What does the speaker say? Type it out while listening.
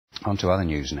On to other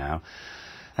news now.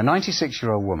 A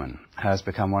 96-year-old woman has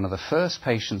become one of the first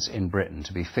patients in Britain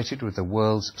to be fitted with the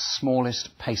world's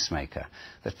smallest pacemaker.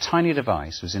 The tiny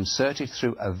device was inserted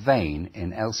through a vein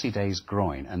in Elsie Day's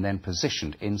groin and then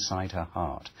positioned inside her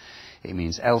heart. It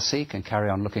means Elsie can carry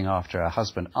on looking after her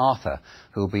husband Arthur,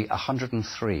 who will be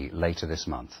 103 later this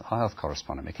month. Our health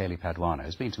correspondent Michaela Paduano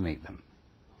has been to meet them.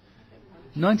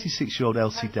 96-year-old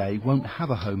Elsie Day won't have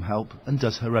a home help and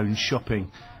does her own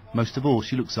shopping. Most of all,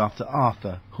 she looks after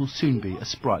Arthur, who'll soon be a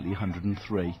sprightly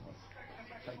 103.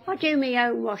 I do my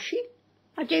own washing.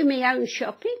 I do my own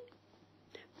shopping.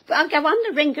 I go on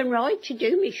the ring and ride to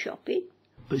do my shopping.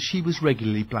 But she was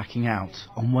regularly blacking out,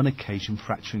 on one occasion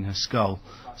fracturing her skull,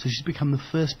 so she's become the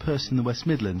first person in the West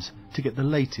Midlands to get the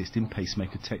latest in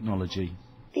pacemaker technology.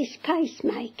 This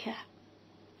pacemaker,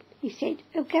 he said,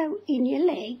 it'll go in your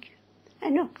leg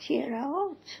and up to your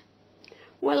heart.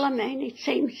 Well, I mean, it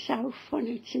seems so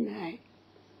funny to me.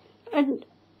 And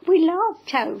we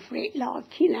laughed over it,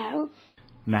 like, you know.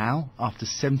 Now, after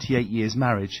 78 years'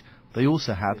 marriage, they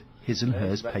also have his and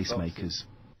hers pacemakers.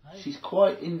 She's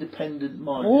quite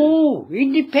independent-minded. Oh,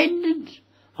 independent.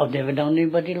 I've never known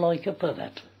anybody like her for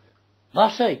that.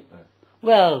 Lassie.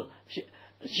 Well,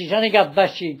 she's only got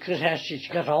better because as she's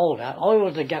got older. I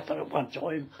was a gaffer at one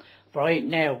time, but I ain't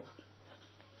now.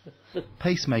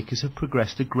 Pacemakers have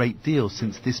progressed a great deal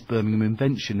since this Birmingham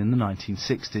invention in the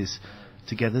 1960s.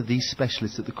 Together, these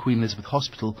specialists at the Queen Elizabeth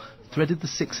Hospital threaded the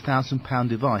 £6,000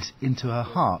 device into her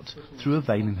heart through a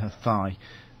vein in her thigh.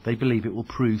 They believe it will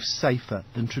prove safer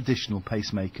than traditional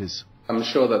pacemakers. I'm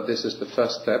sure that this is the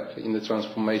first step in the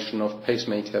transformation of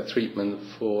pacemaker treatment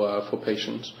for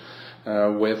patients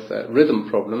with rhythm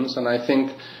problems, and I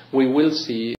think we will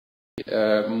see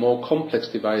more complex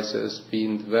devices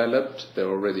being developed. They're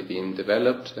already being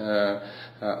developed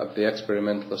at the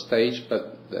experimental stage,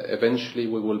 but eventually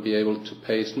we will be able to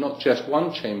pace not just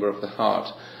one chamber of the heart,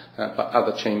 but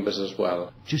other chambers as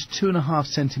well. Just 2.5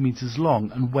 centimetres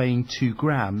long and weighing 2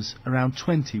 grams, around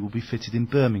 20 will be fitted in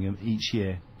Birmingham each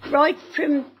year. Right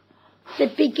from the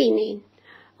beginning,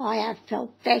 I have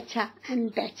felt better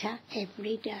and better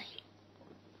every day.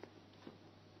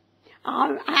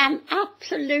 I am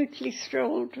absolutely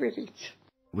thrilled with it.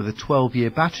 With a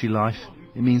 12-year battery life,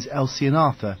 it means Elsie and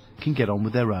Arthur can get on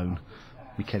with their own.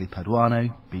 Michaela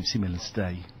Paduano, BBC Midlands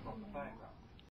Today.